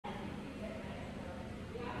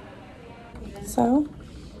So,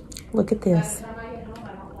 look at this.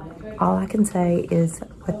 All I can say is,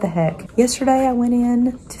 what the heck? Yesterday I went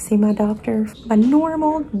in to see my doctor, a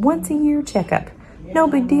normal once-a-year checkup. No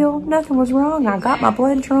big deal, nothing was wrong. I got my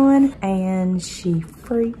blood drawn and she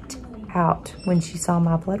freaked out when she saw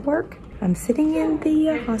my blood work. I'm sitting in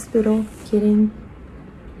the hospital getting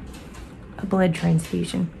a blood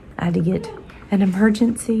transfusion. I had to get an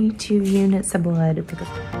emergency 2 units of blood because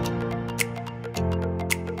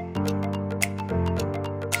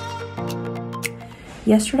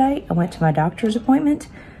yesterday, I went to my doctor's appointment.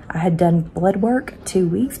 I had done blood work 2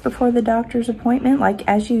 weeks before the doctor's appointment, like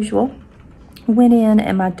as usual. Went in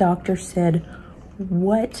and my doctor said,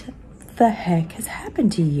 "What the heck has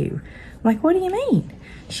happened to you?" I'm like, "What do you mean?"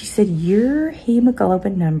 She said, "Your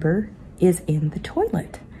hemoglobin number is in the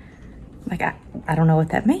toilet." I'm like, I don't know what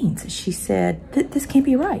that means. She said, "This can't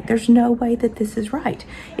be right. There's no way that this is right.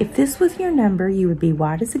 If this was your number, you would be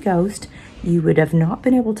white as a ghost. You would have not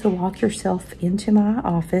been able to walk yourself into my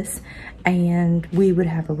office and we would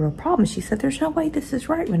have a real problem." She said, "There's no way this is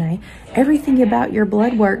right, Renee. Everything about your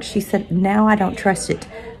blood work," she said, "now I don't trust it.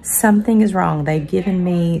 Something is wrong. They've given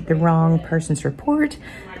me the wrong person's report.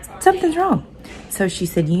 Something's wrong." So she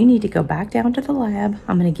said, "You need to go back down to the lab.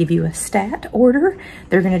 I'm going to give you a stat order.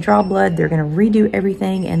 They're going to draw blood. They're going to redo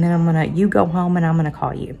everything. And then you go home and I'm going to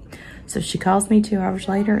call you." So she calls me 2 hours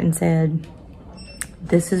later and said,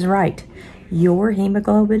 "This is right. Your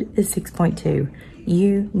hemoglobin is 6.2.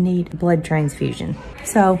 You need blood transfusion."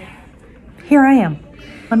 So here I am.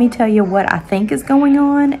 Let me tell you what I think is going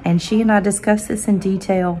on. And she and I discussed this in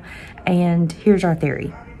detail. And here's our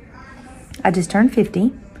theory. I just turned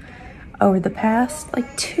 50. Over the past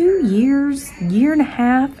 2 years, year and a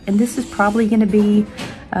half, and this is probably going to be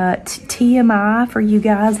TMI for you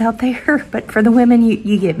guys out there, but for the women,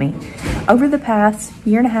 you get me. Over the past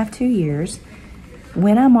year and a half, 2 years,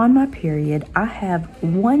 when I'm on my period, I have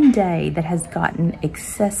one day that has gotten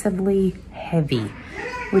excessively heavy,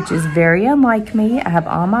 which is very unlike me. I have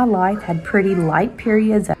all my life had pretty light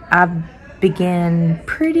periods. I began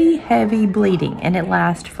pretty heavy bleeding, and it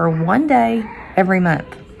lasts for one day every month.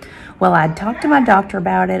 Well, I talked to my doctor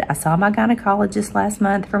about it. I saw my gynecologist last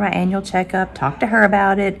month for my annual checkup, talked to her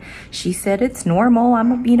about it. She said it's normal.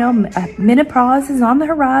 Menopause is on the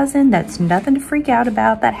horizon. That's nothing to freak out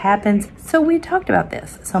about. That happens. So we talked about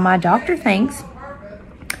this. So my doctor thinks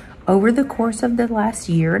over the course of the last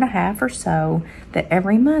year and a half or so, that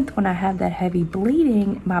every month when I have that heavy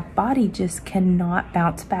bleeding, my body just cannot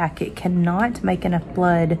bounce back. It cannot make enough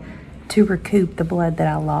blood to recoup the blood that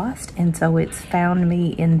I lost. And so it's found me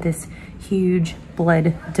in this huge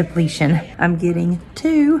blood depletion. I'm getting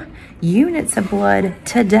 2 units of blood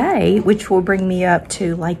today, which will bring me up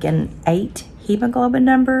to an 8 hemoglobin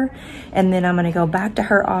number. And then I'm gonna go back to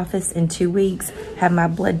her office in 2 weeks, have my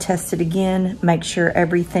blood tested again, make sure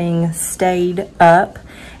everything stayed up.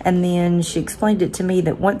 And then she explained it to me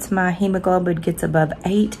that once my hemoglobin gets above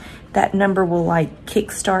 8, that number will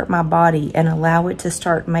kickstart my body and allow it to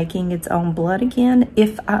start making its own blood again,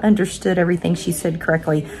 if I understood everything she said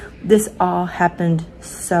correctly. This all happened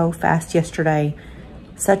so fast yesterday.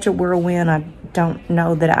 Such a whirlwind. I don't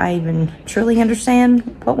know that I even truly understand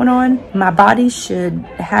what went on. My body should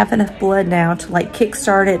have enough blood now to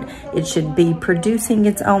kickstart it. It should be producing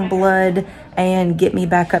its own blood and get me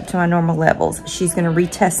back up to my normal levels. She's gonna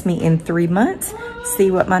retest me in 3 months,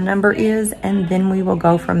 see what my number is, and then we will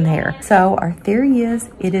go from there. So our theory is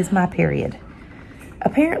it is my period.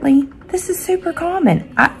 Apparently, this is super common.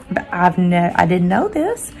 I didn't know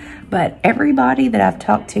this, but everybody that I've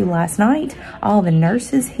talked to last night, all the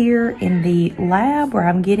nurses here in the lab where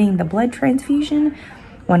I'm getting the blood transfusion,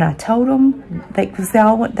 when I told them,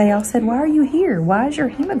 they all said, "Why are you here? Why is your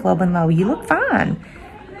hemoglobin low? You look fine."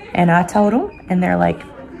 And I told them, and they're like,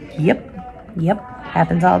 yep,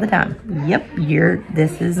 happens all the time. Yep,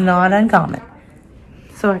 this is not uncommon.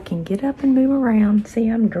 So I can get up and move around. See,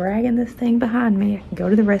 I'm dragging this thing behind me. I can go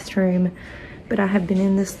to the restroom, but I have been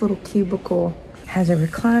in this little cubicle. It has a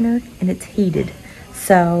recliner and it's heated.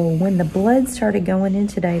 So when the blood started going in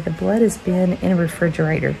today, the blood has been in a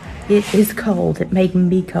refrigerator. It is cold. It made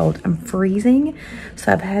me cold. I'm freezing.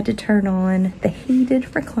 So I've had to turn on the heated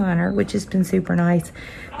recliner, which has been super nice.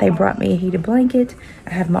 They brought me a heated blanket.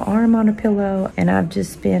 I have my arm on a pillow, and I've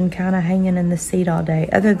just been kind of hanging in the seat all day.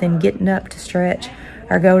 Other than getting up to stretch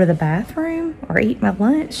or go to the bathroom or eat my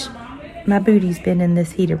lunch, my booty's been in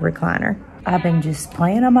this heated recliner. I've been just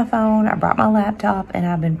playing on my phone. I brought my laptop and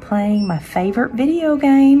I've been playing my favorite video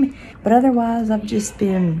game. But otherwise, I've just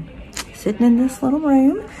been sitting in this little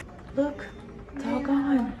room. Look, it's all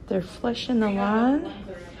gone. They're flushing the line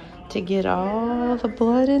to get all the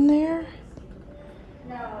blood in there.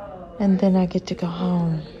 and then I get to go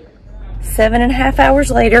home. 7.5 hours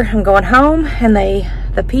later, I'm going home, and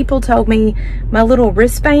the people told me my little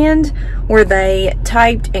wristband where they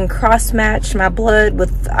typed and cross-matched my blood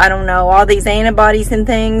with, I don't know, all these antibodies and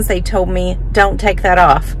things, they told me, don't take that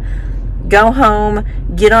off. Go home,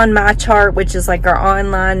 get on my chart, which is like our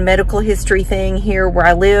online medical history thing here where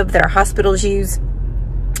I live that our hospitals use.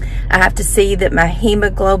 I have to see that my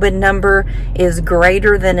hemoglobin number is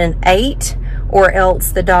greater than an 8, or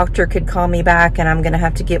else the doctor could call me back and I'm going to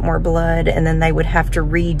have to get more blood, and then they would have to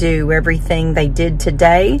redo everything they did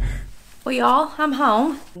today. Well, y'all, I'm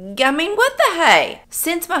home. I mean, what the hey?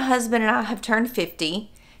 Since my husband and I have turned 50,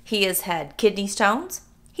 he has had kidney stones.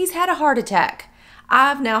 He's had a heart attack.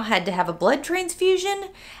 I've now had to have a blood transfusion,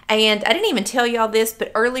 and I didn't even tell y'all this,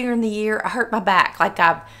 but earlier in the year, I hurt my back. Like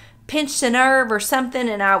I pinched a nerve or something,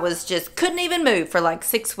 and I was just couldn't even move for like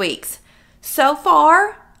 6 weeks. So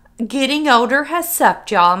far, getting older has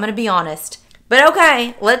sucked, y'all. I'm going to be honest. But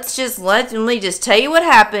okay, let me just tell you what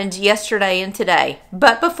happened yesterday and today.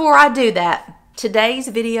 But before I do that, today's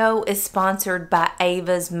video is sponsored by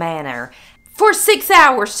Ava's Manor. For 6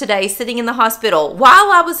 hours today, sitting in the hospital,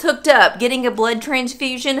 while I was hooked up getting a blood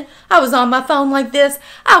transfusion, I was on my phone like this.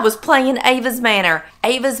 I was playing Ava's Manor.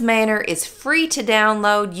 Ava's Manor is free to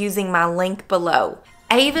download using my link below.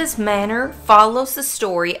 Ava's Manor follows the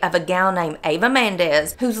story of a gal named Ava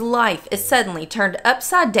Mendez whose life is suddenly turned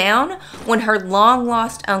upside down when her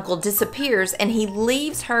long-lost uncle disappears and he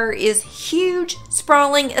leaves her his huge,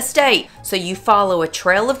 sprawling estate. So you follow a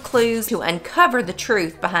trail of clues to uncover the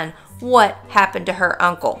truth behind what happened to her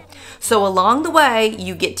uncle. So along the way,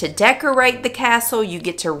 you get to decorate the castle, you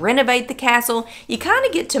get to renovate the castle, you kind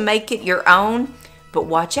of get to make it your own. But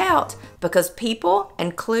watch out, because people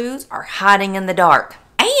and clues are hiding in the dark.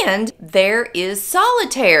 And there is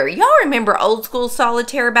solitaire. Y'all remember old school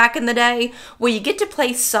solitaire back in the day? Well, you get to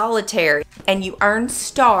play solitaire and you earn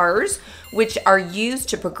stars, which are used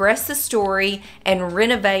to progress the story and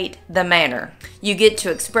renovate the manor. You get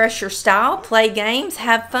to express your style, play games,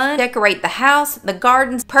 have fun, decorate the house, the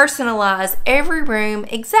gardens, personalize every room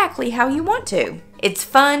exactly how you want to. It's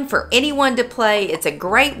fun for anyone to play. It's a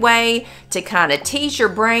great way to kind of tease your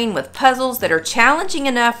brain with puzzles that are challenging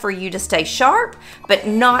enough for you to stay sharp, but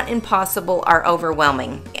not impossible or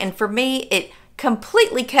overwhelming. And for me, it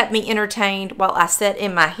completely kept me entertained while I sat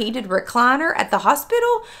in my heated recliner at the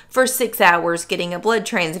hospital for 6 hours getting a blood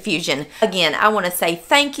transfusion. Again, I want to say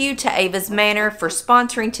thank you to Ava's Manor for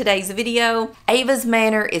sponsoring today's video. Ava's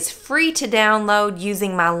Manor is free to download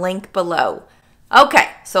using my link below. Okay,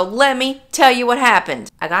 so let me tell you what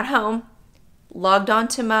happened. I got home, logged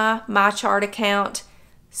onto my chart account,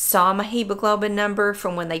 saw my hemoglobin number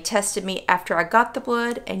from when they tested me after I got the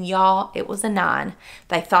blood, and y'all, it was a 9.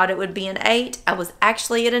 They thought it would be an 8. I was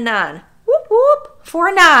actually at a 9. Whoop, whoop, for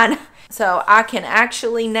a 9. So I can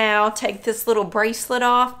actually now take this little bracelet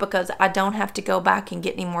off because I don't have to go back and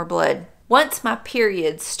get any more blood. Once my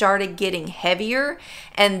periods started getting heavier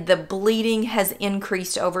and the bleeding has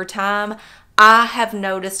increased over time, I have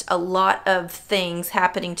noticed a lot of things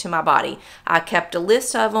happening to my body. I kept a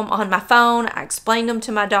list of them on my phone. I explained them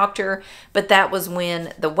to my doctor, but that was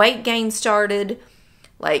when the weight gain started.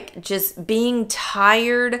 Like just being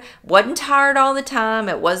tired. Wasn't tired all the time.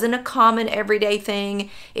 It wasn't a common everyday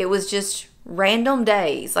thing. It was just random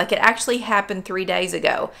days. Like it actually happened 3 days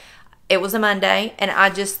ago. It was a Monday, and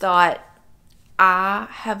I just thought, I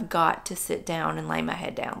have got to sit down and lay my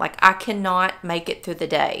head down. Like I cannot make it through the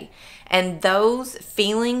day. And those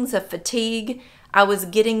feelings of fatigue, I was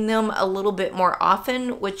getting them a little bit more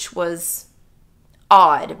often, which was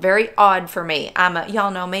odd, very odd for me.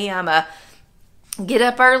 Y'all know me, I'm a get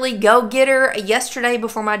up early, go getter. Yesterday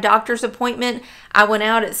before my doctor's appointment, I went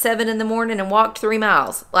out at 7 in the morning and walked 3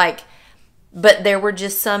 miles. But there were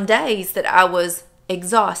just some days that I was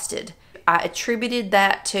exhausted. I attributed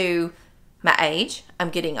that to my age. I'm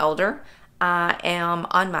getting older. I am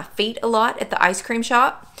on my feet a lot at the ice cream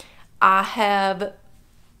shop. Y'all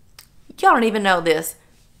don't even know this.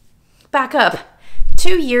 Back up.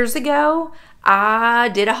 2 years ago, I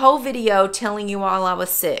did a whole video telling you all I was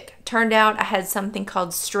sick. Turned out I had something called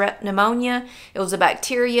strep pneumonia. It was a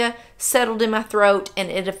bacteria, settled in my throat, and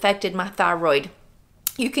it affected my thyroid.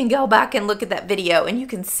 You can go back and look at that video and you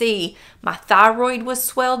can see my thyroid was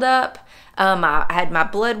swelled up. I had my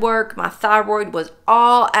blood work. My thyroid was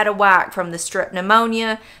all out of whack from the strep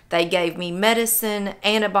pneumonia. They gave me medicine,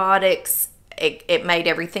 antibiotics. It made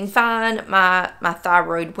everything fine. My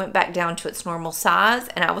thyroid went back down to its normal size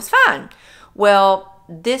and I was fine. Well,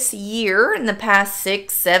 Well, this year, in the past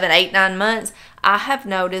 6, 7, 8, 9 months, I have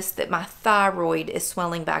noticed that my thyroid is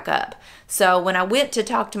swelling back up. So when I went to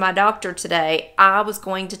talk to my doctor today, I was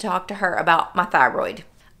going to talk to her about my thyroid.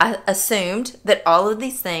 I assumed that all of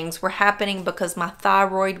these things were happening because my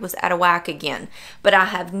thyroid was out of whack again. But I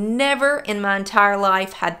have never in my entire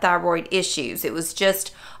life had thyroid issues. It was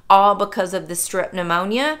just all because of the strep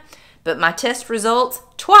pneumonia. But my test results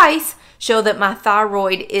twice show that my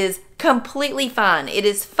thyroid is completely fine. It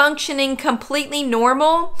is functioning completely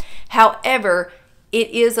normal. However, it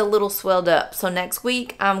is a little swelled up. So next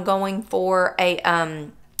week I'm going for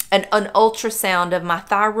an ultrasound of my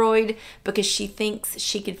thyroid because she thinks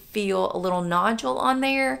she could feel a little nodule on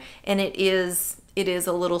there, and it is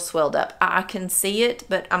a little swelled up. I can see it,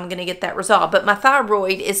 but I'm going to get that resolved. But my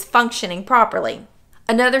thyroid is functioning properly.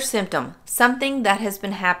 Another symptom, something that has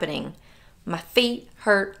been happening. My feet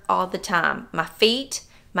hurt all the time. My feet,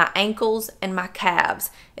 my ankles, and my calves.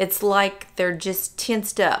 It's like they're just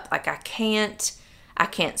tensed up. Like I can't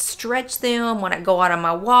stretch them. When I go out on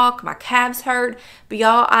my walk, my calves hurt. But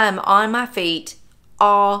y'all, I am on my feet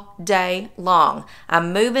all day long.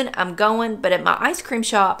 I'm moving, I'm going, but at my ice cream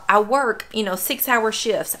shop, I work, 6-hour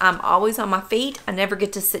shifts. I'm always on my feet. I never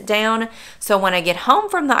get to sit down. So when I get home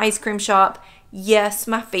from the ice cream shop, yes,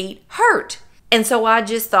 my feet hurt. And so I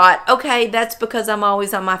just thought, okay, that's because I'm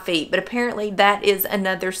always on my feet. But apparently that is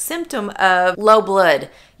another symptom of low blood.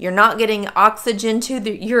 You're not getting oxygen to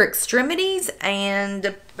your extremities,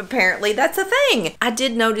 and apparently that's a thing. I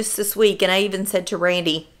did notice this week, and I even said to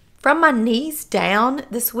Randy, from my knees down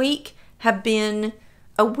this week have been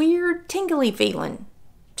a weird tingly feeling.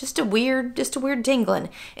 Just a weird tingling.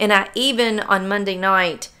 And I even on Monday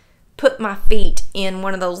night put my feet in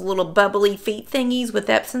one of those little bubbly feet thingies with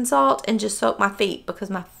Epsom salt and just soaked my feet because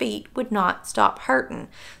my feet would not stop hurting.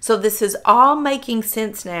 So this is all making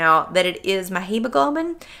sense now that it is my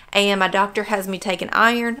hemoglobin, and my doctor has me taking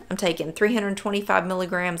iron. I'm taking 325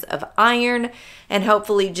 milligrams of iron and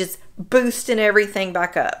hopefully just boosting everything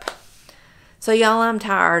back up. So y'all, I'm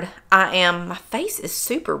tired. My face is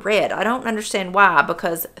super red. I don't understand why,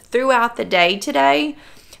 because throughout the day today,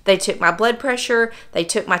 they took my blood pressure, they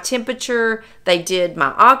took my temperature, they did my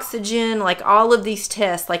oxygen, like all of these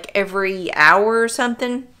tests like every hour or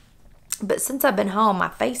something. But since I've been home, my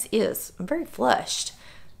face I'm very flushed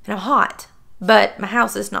and I'm hot, but my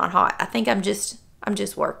house is not hot. I think I'm just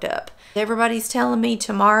worked up. Everybody's telling me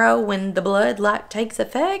tomorrow when the blood takes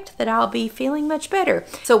effect that I'll be feeling much better.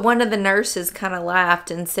 So one of the nurses kind of laughed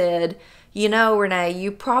and said, Renee, you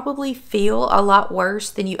probably feel a lot worse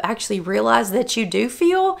than you actually realize that you do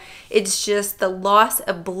feel. It's just the loss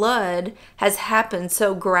of blood has happened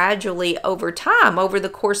so gradually over time, over the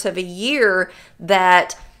course of a year,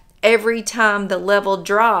 that every time the level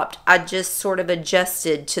dropped, I just sort of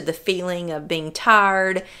adjusted to the feeling of being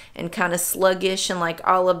tired and kind of sluggish and like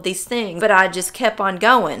all of these things. But I just kept on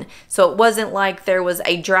going. So it wasn't like there was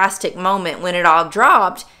a drastic moment when it all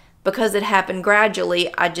dropped. Because it happened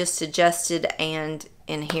gradually, I just adjusted, and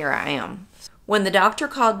here I am. When the doctor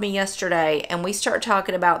called me yesterday and we start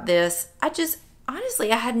talking about this,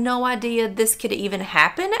 honestly, I had no idea this could even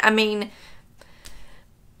happen. I mean,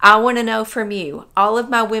 I want to know from you, all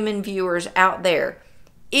of my women viewers out there,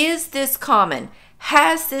 is this common?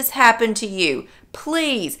 Has this happened to you?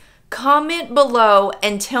 Please comment below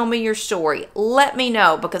and tell me your story. Let me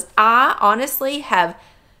know, because I honestly have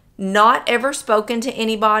not ever spoken to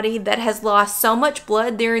anybody that has lost so much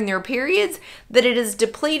blood during their periods that it has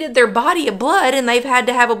depleted their body of blood and they've had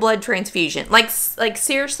to have a blood transfusion. Like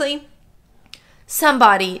seriously,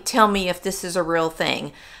 somebody tell me if this is a real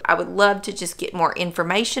thing. I would love to just get more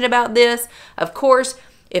information about this. Of course,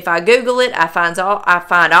 if I Google it, I find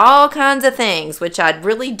all kinds of things, which I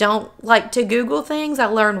really don't like to Google things. I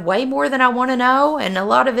learn way more than I want to know, and a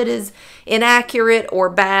lot of it is inaccurate or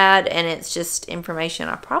bad, and it's just information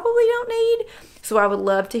I probably don't need. So I would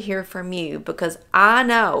love to hear from you, because I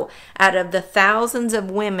know out of the thousands of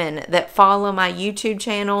women that follow my YouTube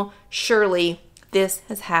channel, surely this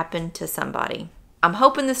has happened to somebody. I'm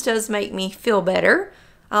hoping this does make me feel better.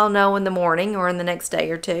 I'll know in the morning or in the next day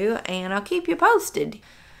or two, and I'll keep you posted.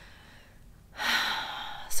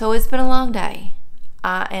 So it's been a long day.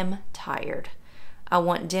 I am tired. I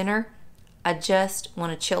want dinner. I just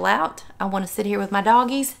want to chill out. I want to sit here with my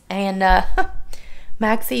doggies, and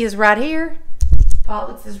Maxie is right here.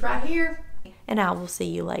 Pollux is right here, and I will see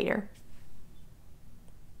you later.